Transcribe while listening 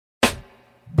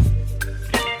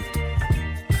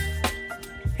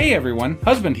Hey everyone,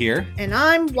 husband here. And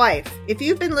I'm wife. If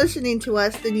you've been listening to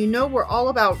us, then you know we're all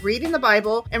about reading the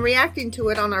Bible and reacting to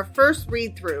it on our first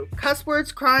read-through. Cuss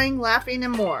words, crying, laughing,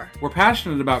 and more. We're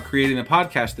passionate about creating a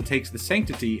podcast that takes the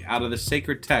sanctity out of the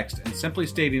sacred text and simply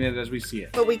stating it as we see it.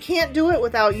 But we can't do it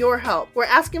without your help. We're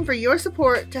asking for your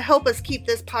support to help us keep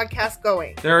this podcast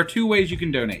going. There are two ways you can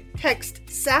donate. Text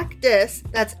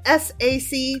SACDIS, that's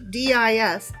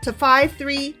SACDIS, to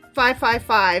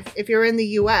 53555 if you're in the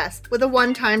U.S. with a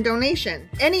one-time donation.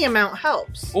 Any amount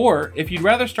helps. Or, if you'd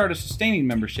rather start a sustaining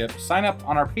membership, sign up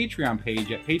on our Patreon page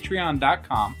at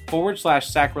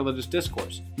patreon.com/sacrilegious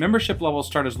discourse. Membership levels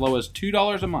start as low as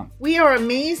 $2 a month. We are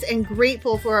amazed and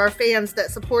grateful for our fans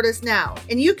that support us now,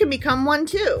 and you can become one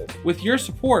too. With your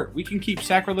support, we can keep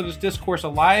Sacrilegious Discourse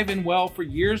alive and well for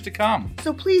years to come.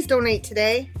 So please donate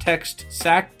today. Text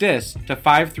SACDIS to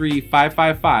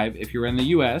 53555 if you're in the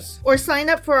U.S. Or sign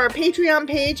up for our Patreon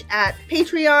page at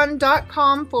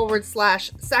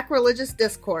patreon.com/sacrilegious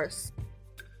discourse.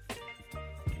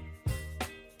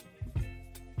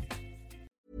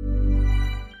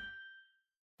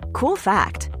 Cool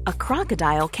fact, a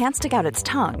crocodile can't stick out its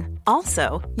tongue.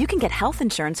 Also, you can get health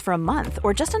insurance for a month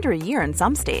or just under a year in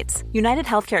some states. United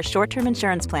Healthcare short-term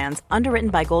insurance plans, underwritten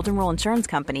by Golden Rule Insurance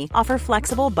Company, offer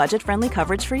flexible, budget-friendly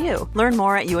coverage for you. Learn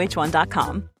more at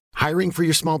uh1.com. Hiring for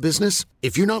your small business?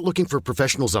 If you're not looking for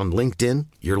professionals on LinkedIn,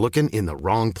 you're looking in the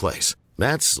wrong place.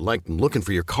 That's like looking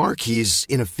for your car keys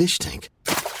in a fish tank.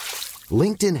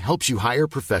 LinkedIn helps you hire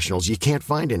professionals you can't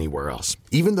find anywhere else,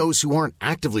 even those who aren't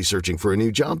actively searching for a new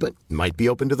job but might be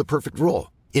open to the perfect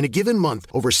role. In a given month,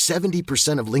 over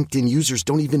 70% of LinkedIn users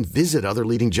don't even visit other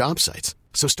leading job sites.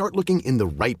 So start looking in the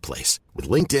right place. With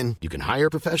LinkedIn, you can hire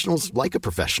professionals like a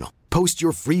professional. Post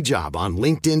your free job on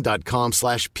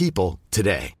linkedin.com/people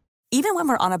today. Even when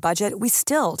we're on a budget, we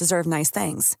still deserve nice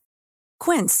things.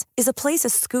 Quince is a place to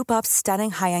scoop up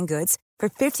stunning high-end goods for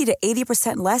 50 to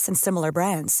 80% less than similar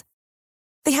brands.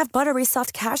 They have buttery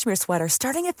soft cashmere sweaters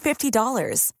starting at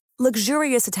 $50,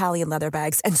 luxurious Italian leather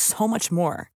bags, and so much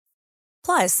more.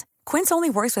 Plus, Quince only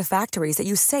works with factories that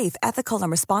use safe, ethical, and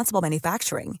responsible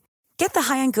manufacturing. Get the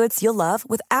high-end goods you'll love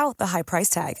without the high price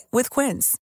tag with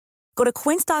Quince. Go to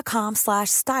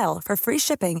quince.com/style for free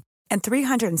shipping and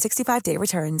 365-day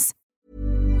returns.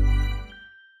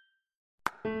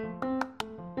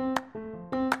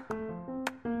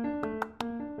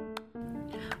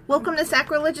 Welcome to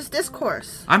Sacrilegious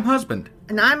Discourse. I'm husband.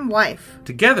 And I'm wife.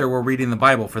 Together, we're reading the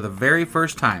Bible for the very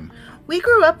first time. We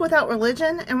grew up without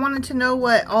religion and wanted to know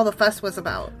what all the fuss was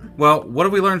about. Well, what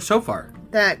have we learned so far?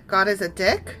 That God is a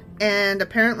dick, and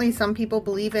apparently some people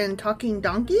believe in talking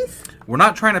donkeys? We're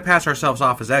not trying to pass ourselves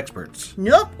off as experts.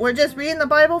 Nope, we're just reading the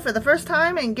Bible for the first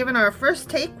time and giving our first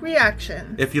take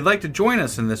reaction. If you'd like to join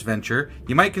us in this venture,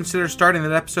 you might consider starting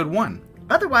at episode 1.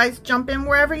 Otherwise, jump in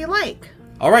wherever you like.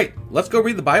 All right, let's go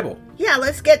read the Bible. Yeah,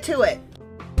 let's get to it.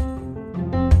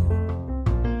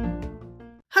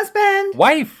 Husband!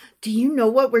 Wife! Do you know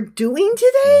what we're doing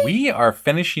today? We are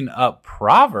finishing up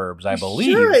Proverbs, I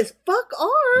believe. Sure as fuck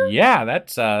are. Yeah,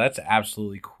 that's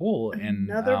absolutely cool and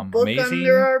another book amazing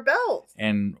under our belt.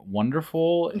 And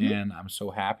wonderful, and I'm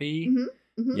so happy.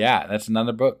 Mm-hmm. Yeah, that's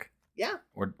another book. Yeah,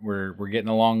 we're getting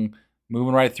along,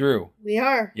 moving right through. We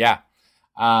are. Yeah.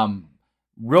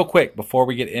 Real quick before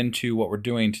we get into what we're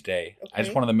doing today, okay. I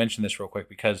just wanted to mention this real quick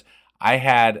because I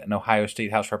had an Ohio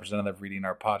State House representative reading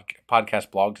our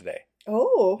podcast blog today.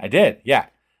 Oh, I did, yeah.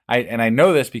 I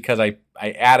know this because I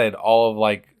added all of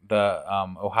like the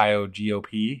Ohio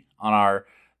GOP on our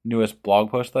newest blog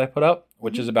post that I put up,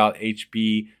 which is about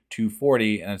HB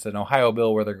 240, and it's an Ohio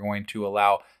bill where they're going to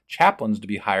allow chaplains to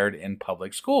be hired in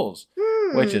public schools,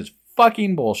 which is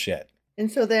fucking bullshit.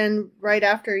 And so then, right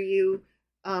after you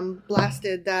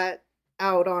blasted that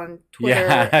out on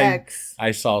Twitter, X,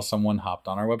 I saw someone hopped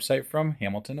on our website from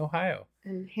Hamilton, Ohio.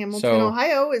 And Hamilton,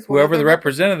 Ohio is whoever the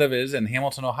representative is in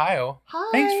Hamilton, Ohio. Hi.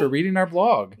 Thanks for reading our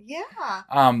blog. Yeah.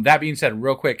 That being said,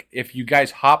 real quick, if you guys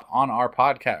hop on our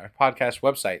podcast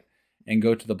website and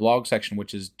go to the blog section,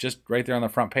 which is just right there on the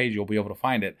front page, you'll be able to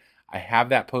find it. I have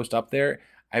that post up there.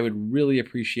 I would really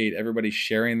appreciate everybody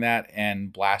sharing that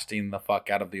and blasting the fuck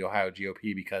out of the Ohio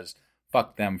GOP because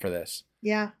fuck them for this.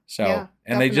 Yeah. So, yeah, and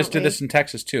definitely. they just did this in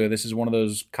Texas too. This is one of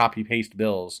those copy paste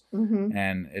bills,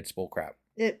 and it's bullcrap.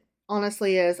 It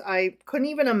honestly is. I couldn't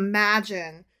even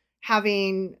imagine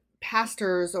having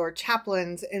pastors or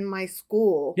chaplains in my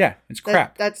school. Yeah, it's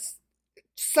crap. That's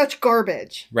such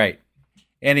garbage. Right.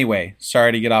 Anyway,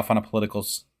 sorry to get off on a political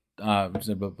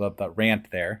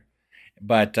rant there.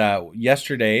 But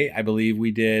yesterday, I believe we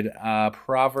did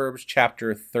Proverbs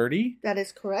chapter 30. That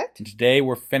is correct. And today,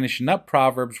 we're finishing up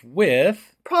Proverbs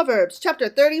with... Proverbs chapter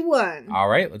 31. All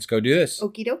right, let's go do this.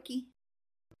 Okie dokie.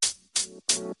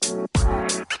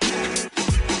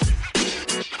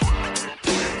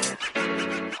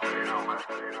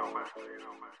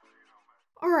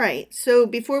 All right, so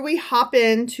before we hop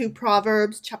into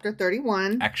Proverbs chapter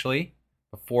 31... Actually,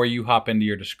 before you hop into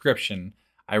your description,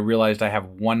 I realized I have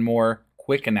one more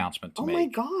quick announcement to make. Oh my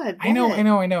God. I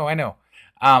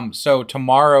know. So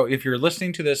tomorrow, if you're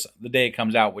listening to this the day it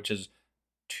comes out, which is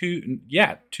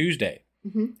Tuesday,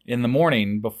 in the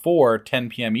morning before 10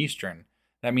 p.m. Eastern,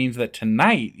 that means that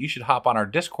tonight you should hop on our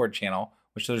Discord channel,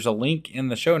 which there's a link in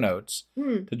the show notes,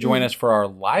 to join us for our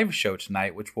live show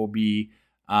tonight, which will be,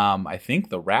 I think,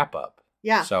 the wrap up.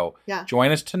 Yeah. So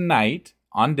join us tonight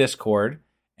on Discord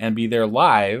and be there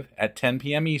live at 10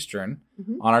 p.m. Eastern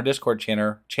on our Discord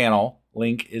channel.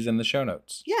 Link is in the show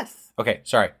notes. Yes. Okay,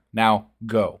 sorry. Now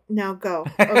go.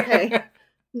 Okay.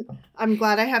 I'm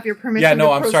glad I have your permission. Yeah, no,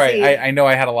 to I'm proceed. sorry. I know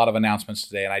I had a lot of announcements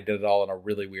today, and I did it all in a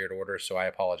really weird order, so I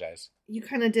apologize. You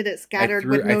kind of did it scattered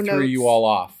with no notes. I threw you all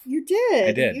off. You did.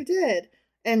 I did. You did.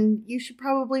 And you should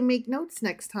probably make notes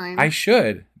next time. I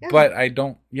should, but I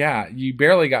don't. Yeah, you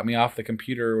barely got me off the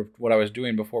computer with what I was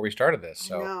doing before we started this.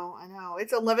 So I know.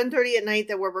 It's 11:30 at night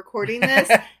that we're recording this,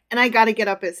 and I got to get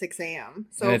up at 6 a.m.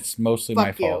 So and it's mostly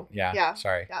my fault. Yeah.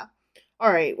 Sorry. Yeah.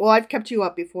 All right. Well, I've kept you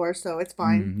up before, so it's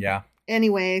fine. Yeah.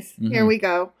 Anyways, here we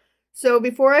go. So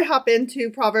before I hop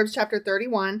into Proverbs chapter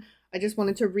 31, I just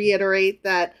wanted to reiterate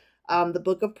that the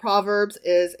book of Proverbs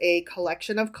is a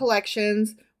collection of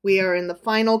collections. We are in the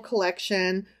final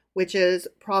collection, which is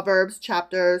Proverbs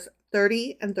chapters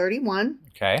 30 and 31.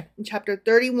 Okay. And chapter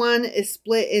 31 is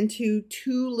split into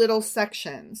two little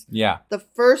sections. Yeah. The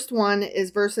first one is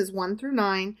verses 1 through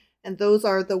 9, and those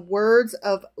are the words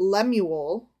of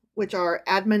Lemuel, which are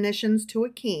admonitions to a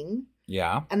king.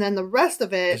 Yeah. And then the rest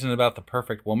of it... Isn't it about the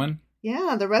perfect woman?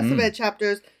 Yeah, the rest of it,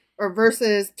 chapters, or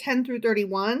verses 10 through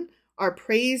 31, are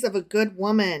praise of a good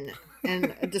woman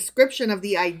and a description of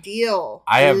the ideal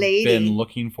I have lady. been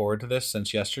looking forward to this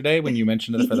since yesterday when you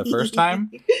mentioned it for the first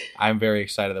time. I'm very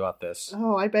excited about this.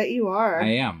 Oh, I bet you are.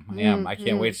 I am. I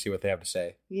can't wait to see what they have to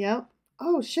say. Yep.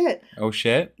 Oh, shit. Oh,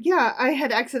 shit? Yeah, I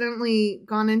had accidentally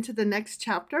gone into the next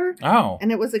chapter. Oh.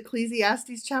 And it was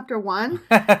Ecclesiastes chapter 1.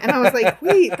 And I was like,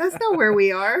 wait, that's not where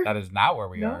we are. That is not where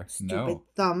we are. Stupid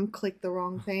thumb clicked the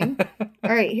wrong thing.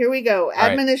 All right, here we go.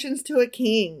 Admonitions to a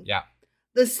king. Yeah.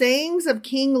 The sayings of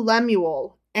King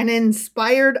Lemuel, an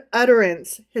inspired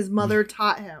utterance his mother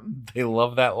taught him. They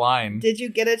love that line. Did you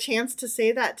get a chance to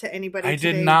say that to anybody I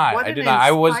today? did not. What I an did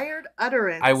not. inspired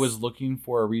utterance. I was looking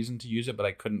for a reason to use it, but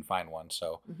I couldn't find one.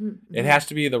 So it has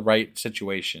to be the right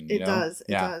situation. You know? Does.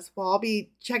 It does. Well, I'll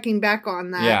be checking back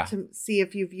on that to see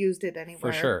if you've used it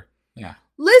anywhere. For sure. Yeah.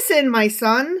 Listen, my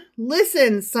son.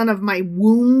 Listen, son of my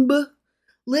womb.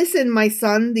 Listen, my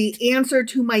son, the answer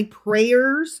to my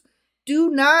prayers.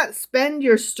 Do not spend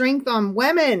your strength on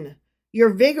women, your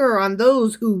vigor on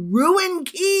those who ruin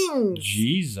kings.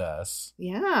 Jesus.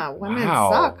 Yeah, women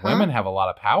suck, huh? Women have a lot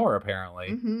of power,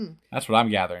 apparently. That's what I'm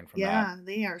gathering from that. Yeah,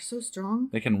 they are so strong.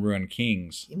 They can ruin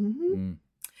kings.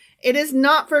 It is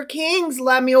not for kings,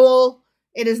 Lemuel.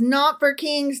 It is not for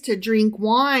kings to drink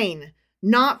wine,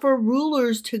 not for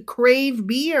rulers to crave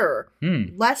beer,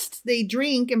 lest they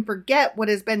drink and forget what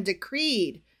has been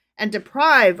decreed, and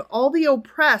deprive all the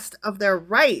oppressed of their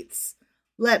rights.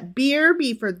 Let beer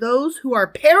be for those who are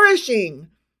perishing,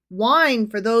 wine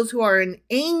for those who are in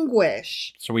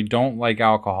anguish. So we don't like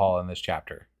alcohol in this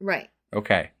chapter. Right.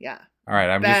 Okay. Yeah. All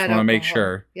right. I just want to make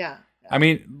sure. Yeah. I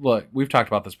mean, look, we've talked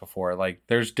about this before. Like,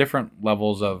 there's different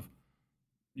levels of,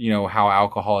 how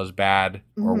alcohol is bad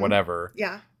or whatever.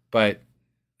 Yeah. But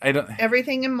I don't.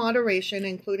 Everything in moderation,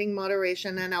 including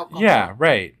moderation and alcohol. Yeah.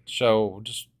 Right. So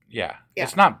just. Yeah.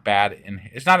 It's not bad.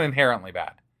 It's not inherently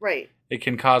bad. Right. It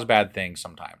can cause bad things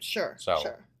sometimes. Sure. So.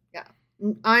 Sure. Yeah.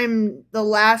 I'm the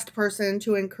last person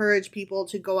to encourage people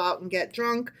to go out and get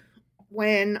drunk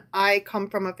when I come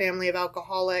from a family of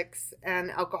alcoholics and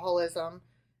alcoholism.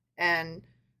 And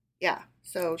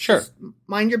so just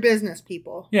mind your business,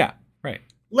 people. Yeah. Right.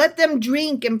 Let them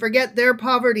drink and forget their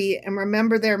poverty and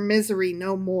remember their misery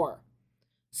no more.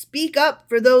 Speak up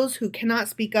for those who cannot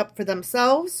speak up for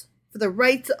themselves, for the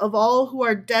rights of all who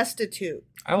are destitute.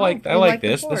 I like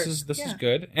this. This is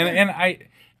good. And I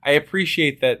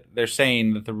appreciate that they're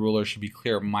saying that the ruler should be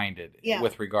clear-minded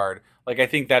with regard. Like, I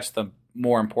think that's the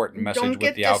more important message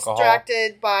with the alcohol. Don't get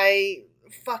distracted by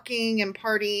fucking and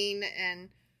partying and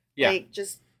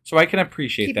So I can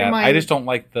appreciate that. I just don't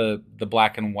like the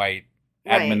black and white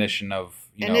admonition of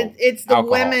it's the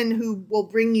alcohol. women who will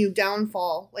bring you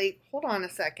downfall. Like, hold on a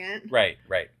second. Right.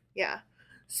 Yeah.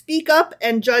 Speak up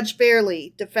and judge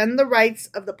fairly. Defend the rights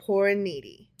of the poor and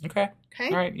needy. Okay. Okay?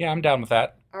 All right. Yeah, I'm down with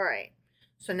that. All right.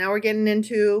 So now we're getting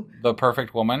into The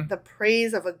perfect woman. the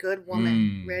praise of a good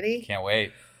woman. Ready? Can't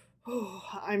wait. Oh,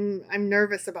 I'm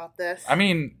nervous about this. I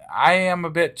mean, I am a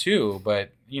bit too,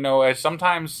 but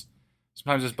sometimes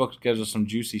this book gives us some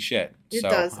juicy shit. It so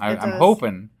does. I'm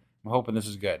hoping this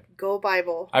is good. Go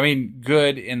Bible. I mean,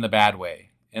 good in the bad way.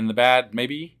 In the bad,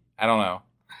 maybe? I don't know.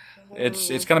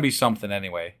 It's gonna be something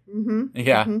anyway. Mm-hmm.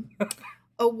 Yeah. Mm-hmm.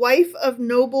 A wife of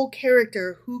noble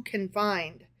character who can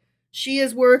find. She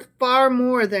is worth far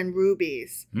more than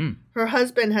rubies. Her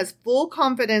husband has full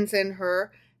confidence in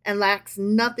her and lacks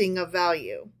nothing of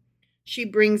value. She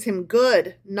brings him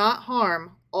good, not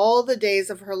harm, all the days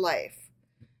of her life.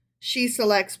 She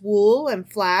selects wool and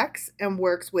flax and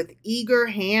works with eager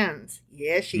hands.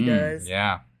 Yes, she does.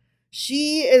 Yeah.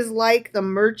 She is like the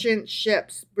merchant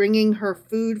ships, bringing her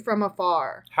food from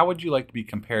afar. How would you like to be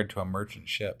compared to a merchant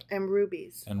ship? And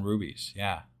rubies. And rubies,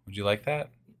 yeah. Would you like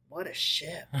that? What a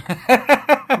ship.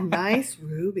 Nice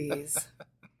rubies.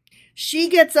 She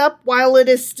gets up while it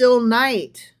is still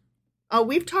night.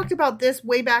 We've talked about this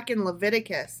way back in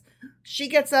Leviticus. She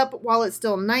gets up while it's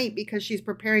still night because she's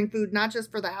preparing food not just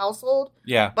for the household,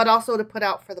 but also to put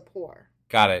out for the poor.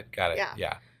 Got it.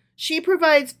 Yeah. She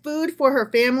provides food for her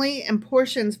family and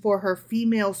portions for her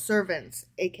female servants,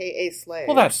 aka slaves.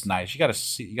 Well, that's nice. You gotta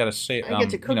say. I get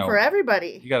to cook for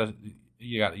everybody. You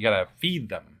gotta feed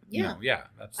them. Yeah.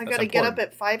 That's I gotta get up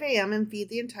at 5 a.m. and feed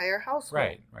the entire household.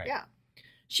 Right. Yeah.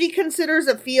 She considers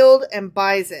a field and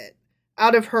buys it.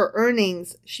 Out of her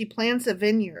earnings, she plants a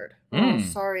vineyard. Oh,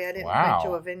 sorry, I didn't plant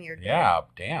you a vineyard. Yeah,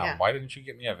 damn. Yeah. Why didn't you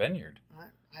get me a vineyard?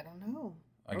 I don't know.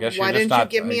 I guess why didn't you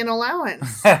give me an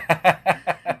allowance?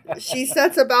 I She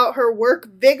sets about her work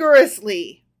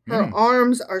vigorously. Her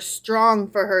arms are strong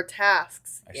for her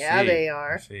tasks. They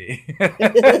are. I see.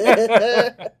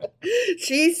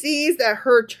 She sees that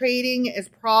her trading is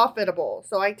profitable,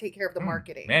 so I take care of the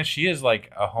marketing. Man, she is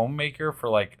like a homemaker for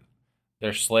like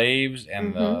their slaves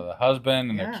and the husband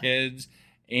and their kids,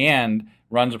 and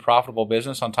runs a profitable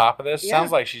business on top of this.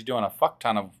 Sounds like she's doing a fuck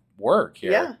ton of work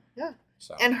here. Yeah.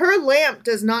 So. And her lamp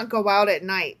does not go out at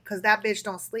night because that bitch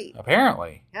don't sleep.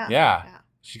 Apparently. Yeah.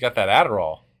 She got that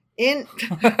Adderall.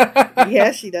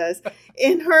 Yeah, she does.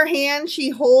 In her hand, she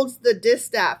holds the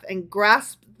distaff and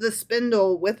grasps the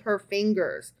spindle with her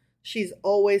fingers. She's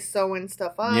always sewing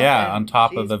stuff up. Yeah, on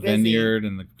top of the vineyard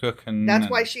and the cooking. That's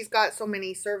why she's got so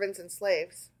many servants and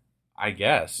slaves. I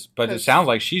guess. But it sounds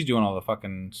like she's doing all the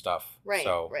fucking stuff. Right,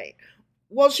 so. right.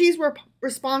 Well, she's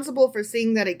responsible for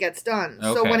seeing that it gets done.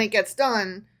 Okay. So when it gets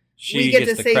done, we get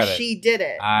to say credit. She did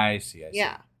it. I see.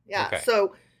 Yeah. Okay.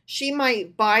 So she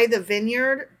might buy the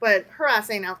vineyard, but her ass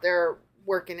ain't out there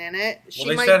working in it.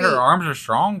 Well, they said her arms are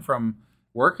strong from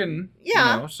working.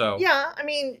 Yeah. So. Yeah. I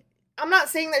mean, I'm not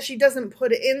saying that she doesn't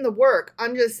put in the work.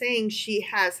 I'm just saying she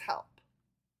has help.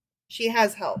 She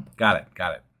has help. Got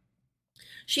it.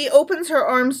 She opens her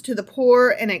arms to the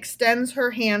poor and extends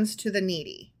her hands to the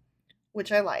needy,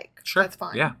 which I like. Sure. That's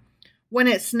fine. Yeah. When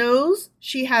it snows,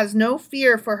 she has no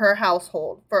fear for her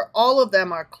household, for all of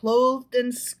them are clothed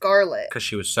in scarlet. Because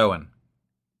she was sewing.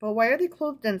 But why are they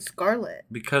clothed in scarlet?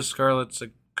 Because scarlet's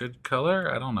a good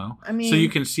color? I don't know. I mean, so you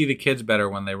can see the kids better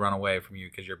when they run away from you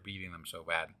because you're beating them so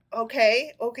bad.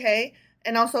 Okay.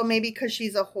 And also maybe because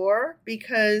she's a whore,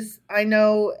 because I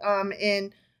know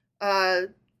in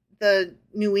the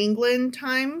New England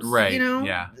times, right?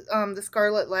 The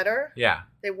Scarlet Letter. Yeah.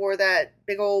 They wore that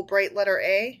big old bright letter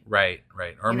A. Right.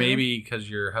 Or maybe because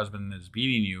your husband is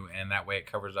beating you, and that way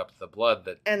it covers up the blood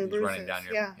that is running down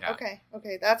your... Yeah.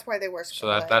 Okay. That's why they wear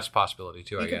scarlet. So that's a possibility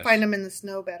too, I guess. You can find them in the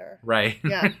snow better. Right.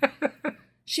 Yeah.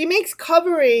 She makes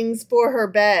coverings for her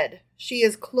bed. She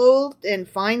is clothed in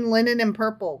fine linen and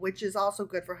purple, which is also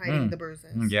good for hiding the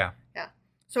bruises. Yeah.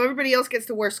 So everybody else gets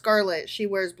to wear scarlet. She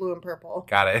wears blue and purple.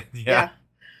 Got it. Yeah.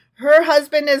 Her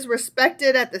husband is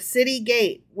respected at the city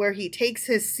gate, where he takes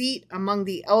his seat among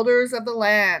the elders of the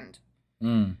land.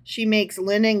 She makes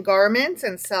linen garments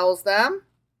and sells them,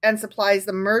 and supplies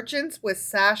the merchants with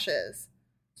sashes.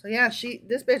 So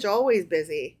this bitch always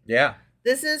busy. Yeah.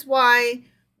 This is why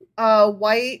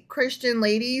white Christian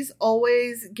ladies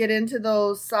always get into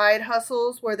those side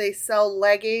hustles where they sell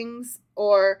leggings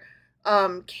or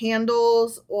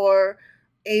candles or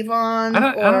Avon.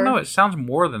 I don't know. It sounds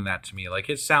more than that to me. Like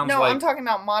it sounds like... No, I'm talking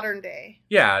about modern day.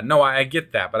 Yeah, no, I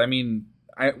get that. But I mean,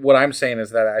 what I'm saying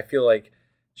is that I feel like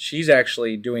she's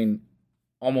actually doing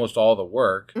almost all the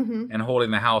work and holding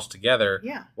the house together.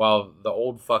 Yeah. While the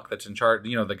old fuck that's in charge,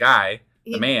 the guy,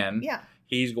 the man,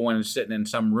 he's going and sitting in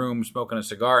some room smoking a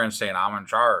cigar and saying, I'm in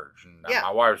charge. And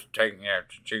my wife's taking,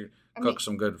 she cooks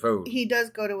some good food. He does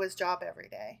go to his job every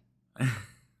day.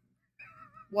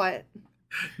 What?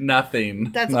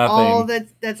 Nothing. That's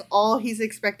all he's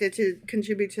expected to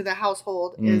contribute to the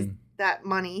household is that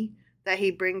money that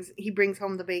he brings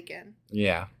home the bacon.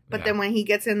 Yeah. But then when he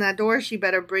gets in that door, she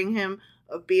better bring him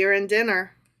a beer and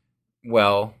dinner.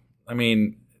 Well, I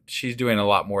mean, she's doing a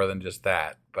lot more than just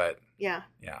that, but yeah.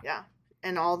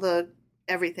 And all the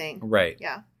everything. Right.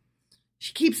 Yeah.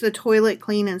 She keeps the toilet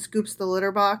clean and scoops the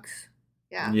litter box.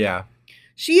 Yeah. Yeah.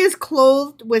 She is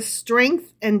clothed with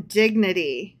strength and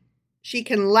dignity. She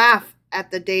can laugh at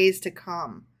the days to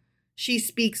come. She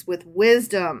speaks with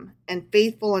wisdom, and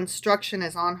faithful instruction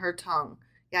is on her tongue.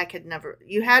 Yeah, I could never.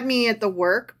 You had me at the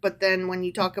work, but then when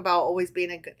you talk about always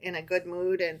being in a good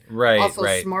mood and also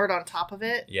smart on top of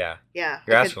it. Yeah. Yeah.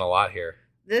 You're asking a lot here.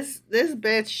 This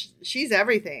bitch, she's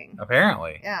everything.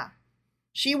 Apparently. Yeah.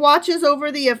 She watches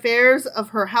over the affairs of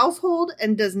her household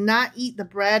and does not eat the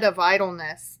bread of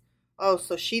idleness. Oh,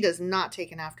 so she does not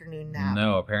take an afternoon nap.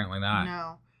 No, apparently not.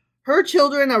 No. Her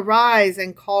children arise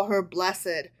and call her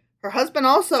blessed. Her husband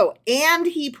also, and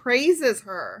he praises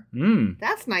her.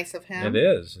 That's nice of him. It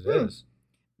is. It is.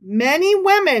 Many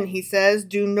women, he says,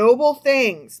 do noble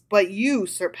things, but you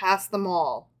surpass them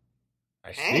all.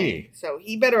 I see. So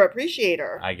he better appreciate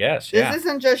her. I guess, This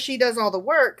isn't just she does all the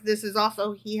work. This is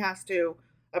also he has to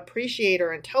appreciate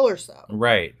her and tell her so.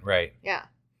 Right. Yeah.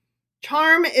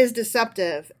 Charm is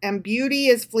deceptive and beauty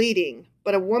is fleeting,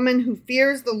 but a woman who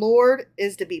fears the Lord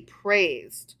is to be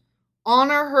praised.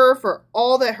 Honor her for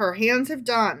all that her hands have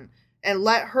done, and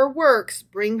let her works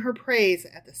bring her praise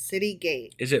at the city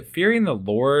gate. Is it fearing the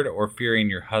Lord or fearing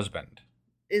your husband?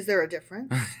 Is there a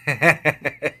difference?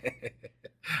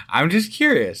 I'm just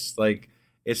curious. Like,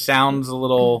 it sounds a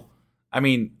little... I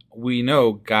mean, we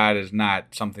know God is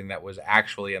not something that was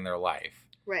actually in their life.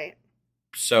 Right.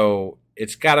 So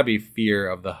it's got to be fear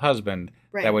of the husband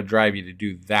that would drive you to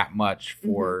do that much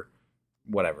for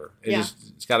whatever.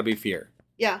 It's got to be fear.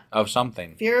 Yeah. Of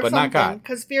something. Fear of but something. Not God.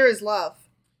 Because fear is love.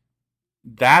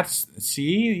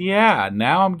 Yeah,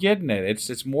 now I'm getting it.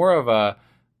 It's more of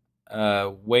a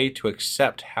way to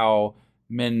accept how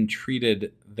men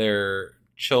treated their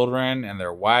children and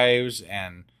their wives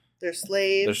and their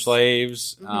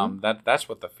slaves. That's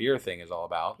what the fear thing is all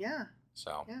about. Yeah.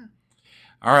 So. Yeah.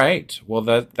 All right. Well,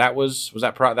 that was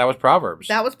Proverbs.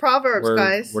 That was Proverbs,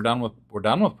 guys. We're done with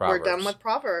Proverbs. We're done with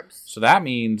Proverbs. So that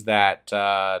means that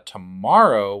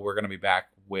tomorrow we're going to be back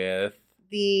with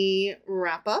the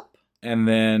wrap up, and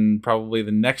then probably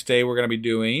the next day we're going to be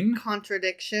doing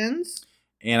contradictions,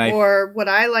 or what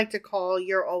I like to call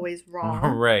 "You're Always Wrong."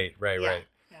 Right.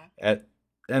 Yeah.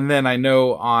 And then I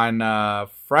know on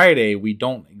Friday we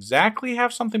don't exactly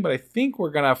have something, but I think we're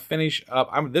going to finish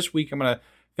up. This week I'm going to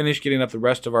finish getting up the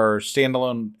rest of our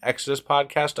standalone Exodus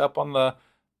podcast up on the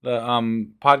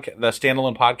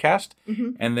standalone podcast,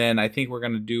 and then I think we're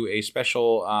going to do a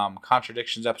special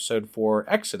contradictions episode for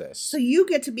Exodus. So you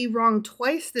get to be wrong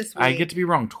twice this week. I get to be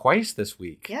wrong twice this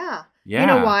week. Yeah. You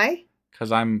know why?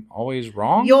 Because I'm always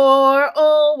wrong. You're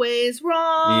always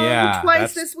wrong. Yeah,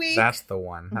 twice this week. That's the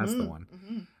one. That's the one.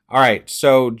 All right,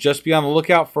 so just be on the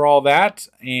lookout for all that.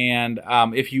 And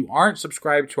if you aren't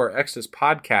subscribed to our Exodus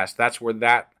podcast, that's where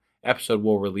that episode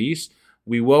will release.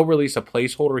 We will release a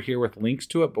placeholder here with links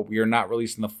to it, but we are not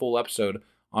releasing the full episode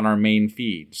on our main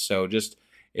feed. So just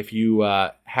if you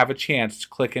have a chance,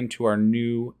 click into our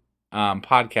new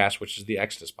podcast, which is the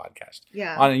Exodus podcast.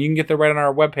 Yeah. You can get there right on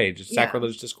our webpage. It's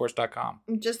sacrilegiousdiscourse.com.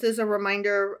 Just as a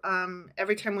reminder,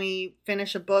 every time we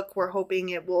finish a book, we're hoping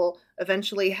it will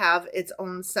eventually have its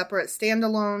own separate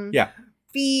standalone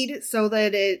feed so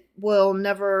that it will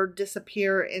never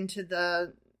disappear into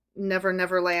the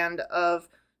never land of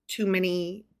too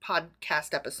many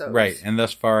podcast episodes. Right. And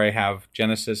thus far I have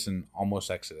Genesis and almost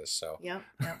Exodus. So yep.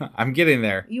 I'm getting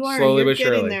there. You are. Slowly You're but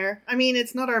getting surely. there. I mean,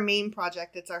 it's not our main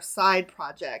project. It's our side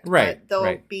project. Right. But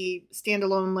they'll be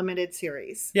standalone limited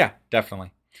series. Yeah,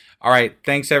 definitely. All right.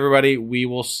 Thanks, everybody. We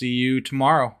will see you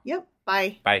tomorrow. Yep.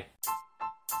 Bye. Bye.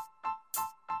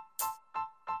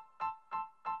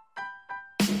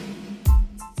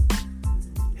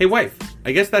 Hey, wife.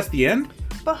 I guess that's the end?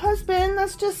 But husband,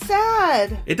 that's just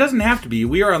sad. It doesn't have to be.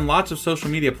 We are on lots of social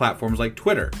media platforms like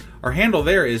Twitter. Our handle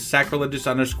there is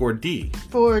sacrilegious_D.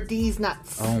 For D's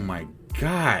nuts. Oh my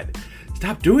God.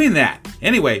 Stop doing that.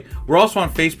 Anyway, we're also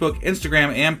on Facebook,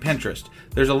 Instagram, and Pinterest.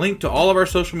 There's a link to all of our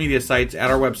social media sites at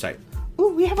our website.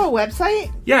 Ooh, we have a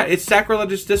website? Yeah, it's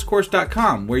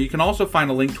sacrilegiousdiscourse.com, where you can also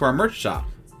find a link to our merch shop.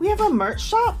 We have a merch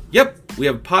shop? Yep, we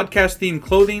have podcast-themed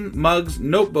clothing, mugs,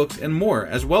 notebooks, and more,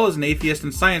 as well as an atheist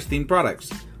and science-themed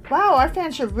products. Wow, our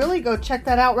fans should really go check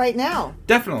that out right now.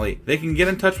 Definitely. They can get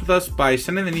in touch with us by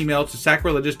sending an email to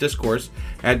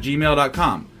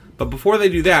sacrilegiousdiscourse@gmail.com. But before they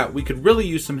do that, we could really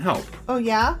use some help. Oh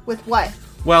yeah? With what?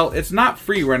 Well, it's not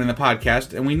free running the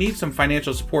podcast, and we need some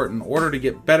financial support in order to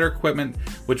get better equipment,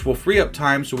 which will free up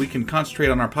time so we can concentrate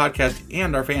on our podcast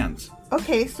and our fans.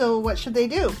 Okay, so what should they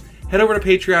do? Head over to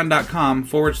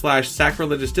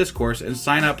patreon.com/sacrilegiousdiscourse and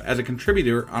sign up as a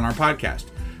contributor on our podcast.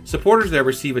 Supporters there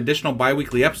receive additional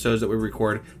bi-weekly episodes that we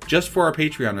record just for our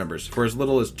Patreon members for as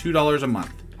little as $2 a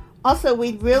month. Also,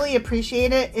 we'd really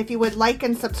appreciate it if you would like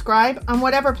and subscribe on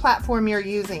whatever platform you're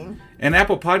using. And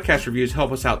Apple Podcast reviews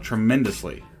help us out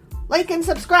tremendously. Like and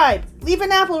subscribe, leave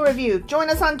an Apple review, join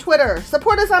us on Twitter,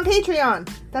 support us on Patreon.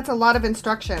 That's a lot of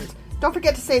instructions. Don't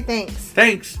forget to say thanks.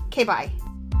 Thanks. Okay, bye.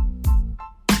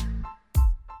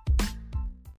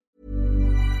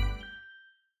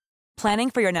 Planning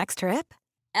for your next trip?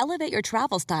 Elevate your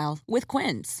travel style with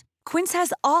Quince. Quince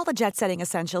has all the jet-setting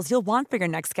essentials you'll want for your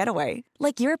next getaway,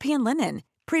 like European linen,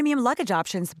 premium luggage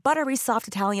options, buttery soft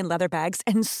Italian leather bags,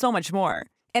 and so much more.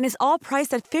 And is all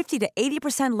priced at 50 to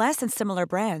 80% less than similar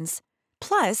brands.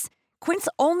 Plus, Quince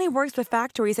only works with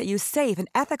factories that use safe and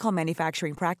ethical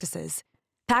manufacturing practices.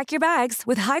 Pack your bags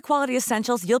with high-quality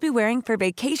essentials you'll be wearing for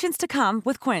vacations to come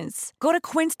with Quince. Go to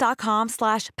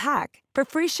quince.com/pack for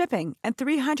free shipping and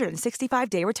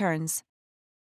 365-day returns.